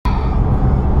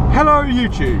Hello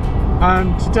YouTube,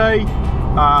 and today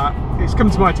it's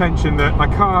come to my attention that my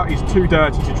car is too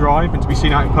dirty to drive and to be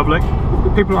seen out in public.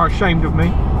 People are ashamed of me,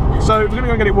 so we're going to go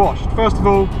and get it washed. First of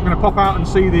all, I'm going to pop out and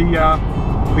see the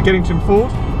Geddington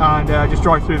Ford and just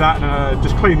drive through that and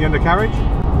just clean the undercarriage,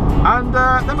 and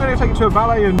then we're going to take it to a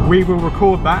valet and we will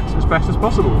record that as best as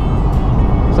possible.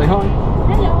 Say hi.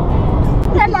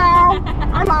 Hello.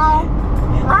 Hello.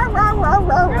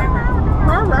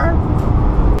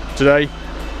 Hello. Today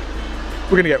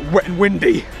we're going to get wet and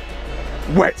windy,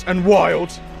 wet and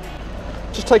wild.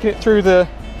 Just taking it through the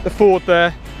Ford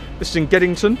there. This is in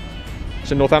Geddington.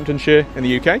 It's in Northamptonshire in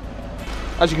the UK.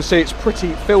 As you can see, it's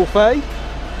pretty filthy.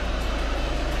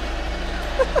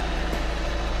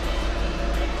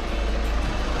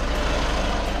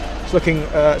 It's looking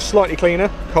slightly cleaner.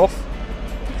 Cough.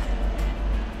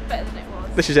 Better than it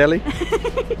was. This is Ellie.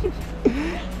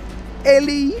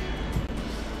 Ellie.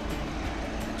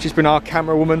 She's been our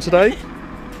camera woman today.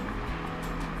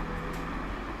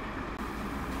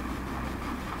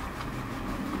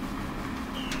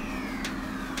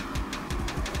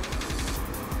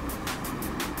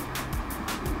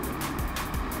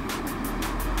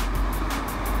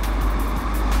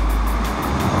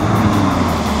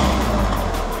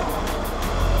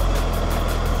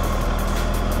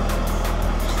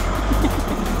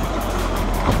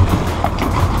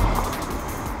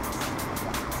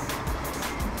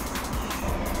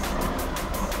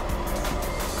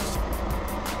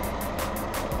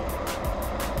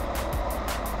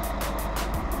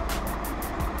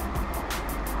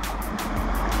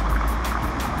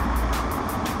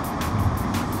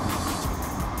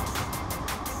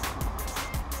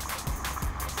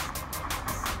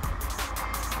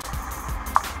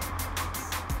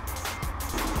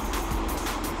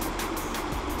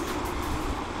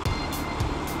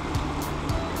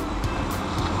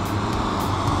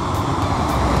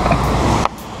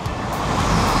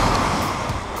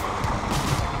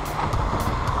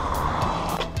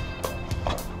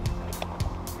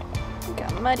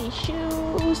 Got muddy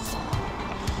shoes.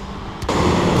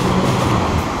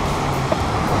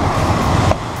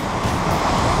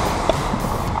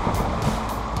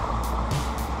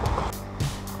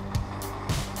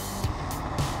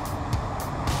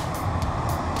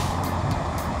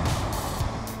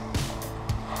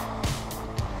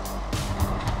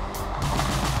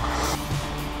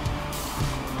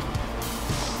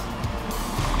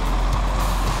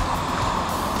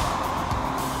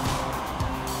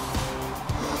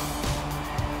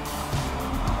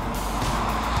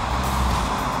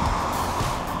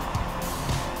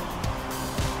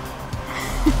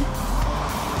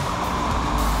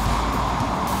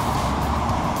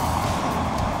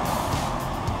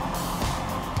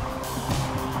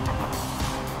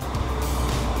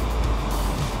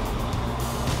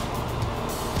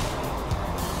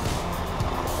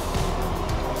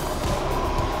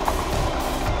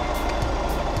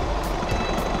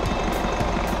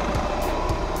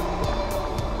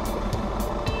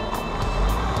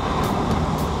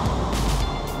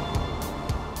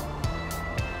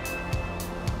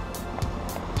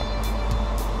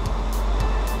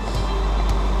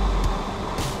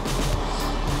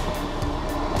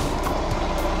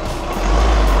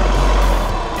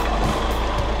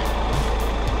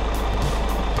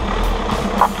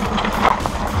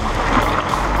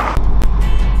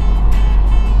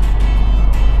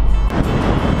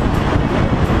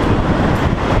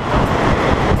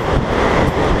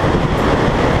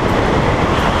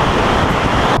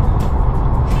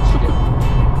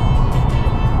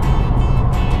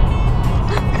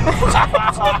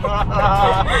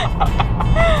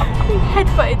 He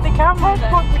headbutted the camera.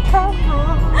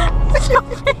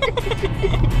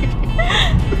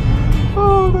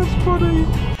 Oh, that's funny.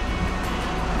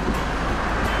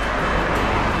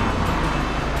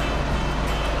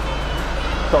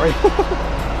 Sorry.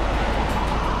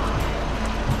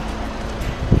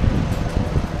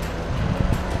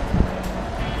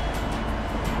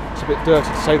 It's a bit dirty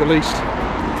to say the least.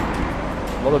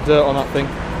 A lot of dirt on that thing.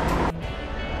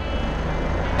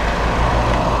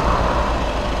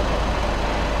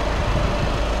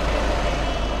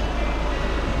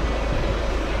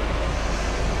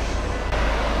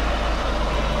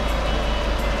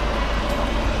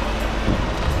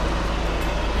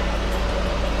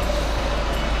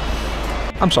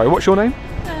 I'm sorry, what's your name?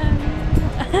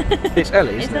 It's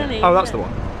Ellie, isn't it? Ellie, oh, that's the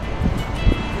one.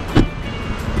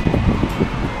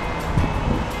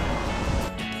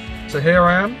 So here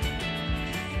I am.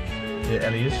 Here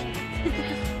Ellie is.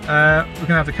 We're going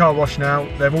to have the car washed now.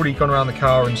 They've already gone around the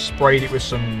car and sprayed it with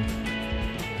some,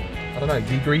 I don't know,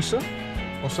 degreaser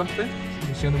or something. You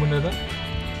can see on the window there.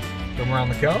 Come around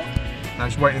the car. Now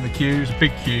just waiting in the queue. It's a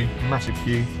big queue, a massive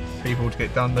queue. People to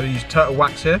get done. They use turtle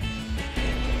wax here.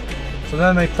 So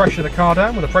then they pressure the car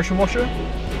down with a pressure washer.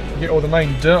 Get all the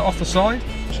main dirt off the side.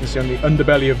 As you can see on the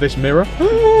underbelly of this mirror.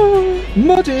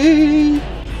 Muddy!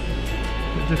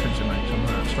 What difference it makes on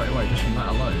that straight away, just from that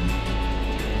alone.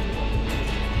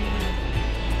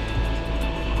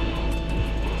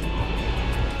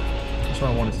 That's why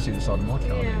I wanted to see the side of my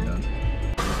car being done.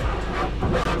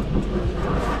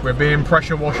 We're being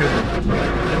pressure washed.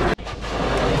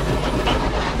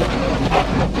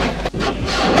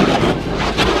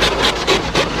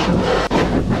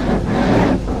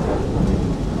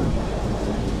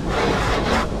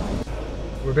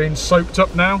 We're being soaked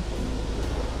up now.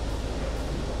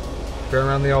 Going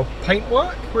around the old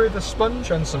paintwork with a sponge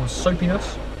and some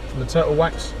soapiness from the turtle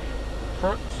wax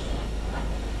products.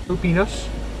 Soapiness.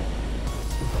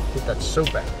 Get that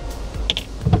soap out.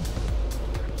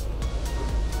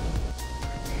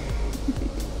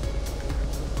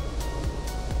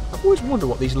 I've always wondered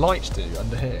what these lights do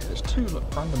under here. There's two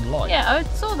random lights. Yeah, I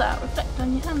saw that reflect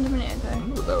on your hand a minute ago. I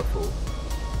wonder what they were for.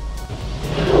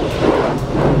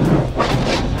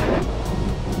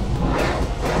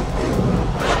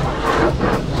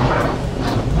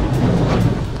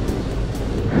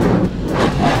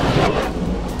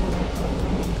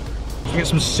 Get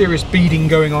some serious beading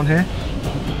going on here.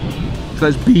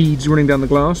 Those beads running down the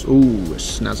glass. Ooh,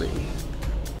 snazzy.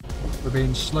 We're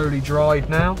being slowly dried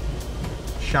now,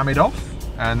 chamoised off,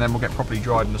 and then we'll get properly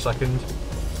dried in a second.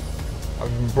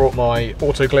 I've even brought my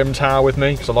auto glim towel with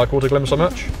me because I like auto glim so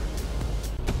much.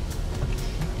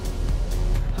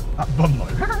 That bum though.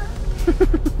 How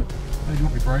do you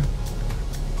want me, bro?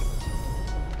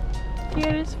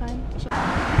 Yeah, it's fine.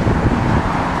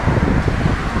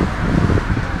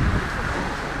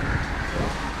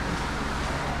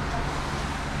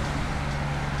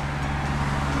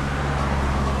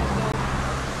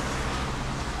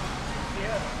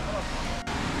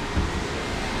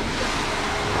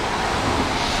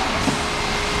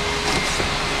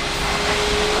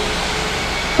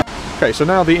 Okay, so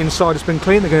now the inside has been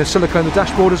cleaned, they're going to silicone the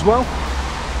dashboard as well.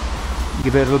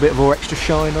 Give it a little bit more extra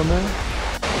shine on there.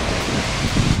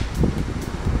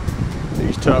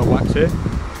 Use turtle wax here.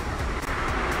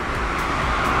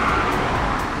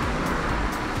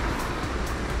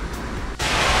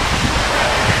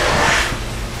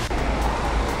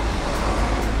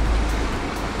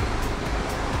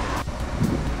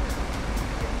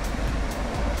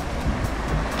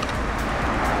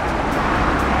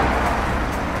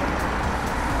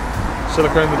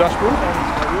 Silicone the dashboard.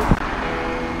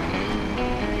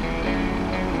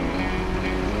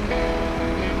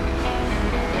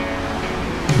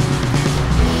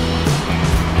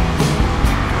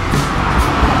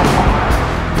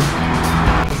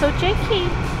 So Jakey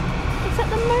is at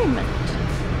the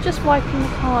moment just wiping the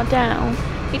car down.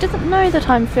 He doesn't know that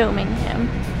I'm filming him,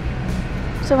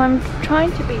 so I'm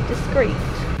trying to be discreet.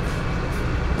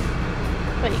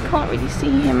 But you can't really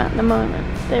see him at the moment.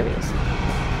 There he is.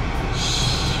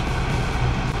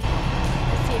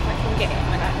 Get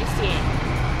him without me seeing.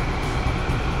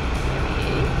 There he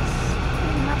is.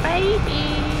 My baby.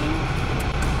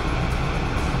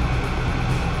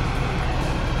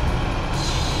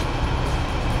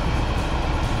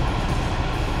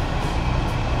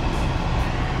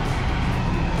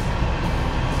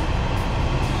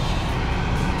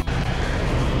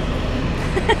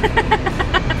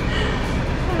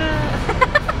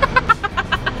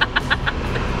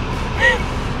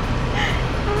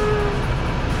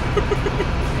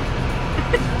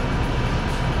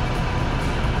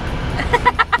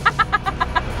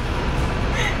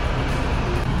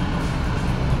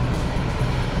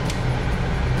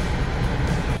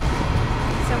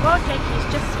 While Jakey's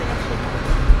just finishing,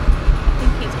 I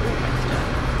think he's almost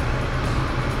done.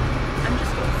 I'm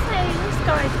just going to say this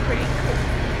guy's pretty cool.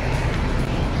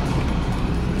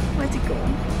 Where's he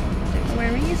gone? Don't know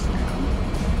where he is now.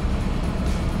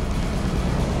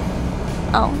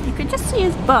 Oh, you can just see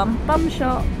his bum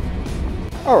shot.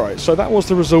 Alright, so that was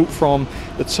the result from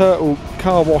the Turtle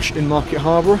car wash in Market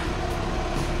Harborough.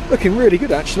 Looking really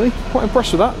good actually, quite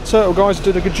impressed with that. The Turtle guys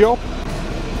did a good job.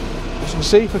 As you can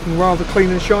see, looking rather clean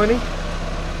and shiny.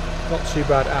 Not too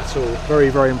bad at all. Very,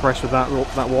 very impressed with that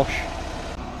wash.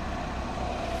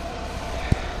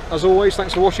 As always,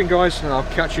 thanks for watching guys, and I'll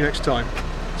catch you next time.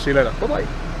 See you later. Bye bye.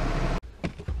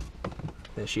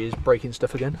 There she is, breaking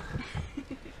stuff again.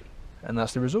 And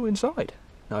that's the result inside.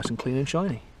 Nice and clean and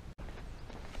shiny.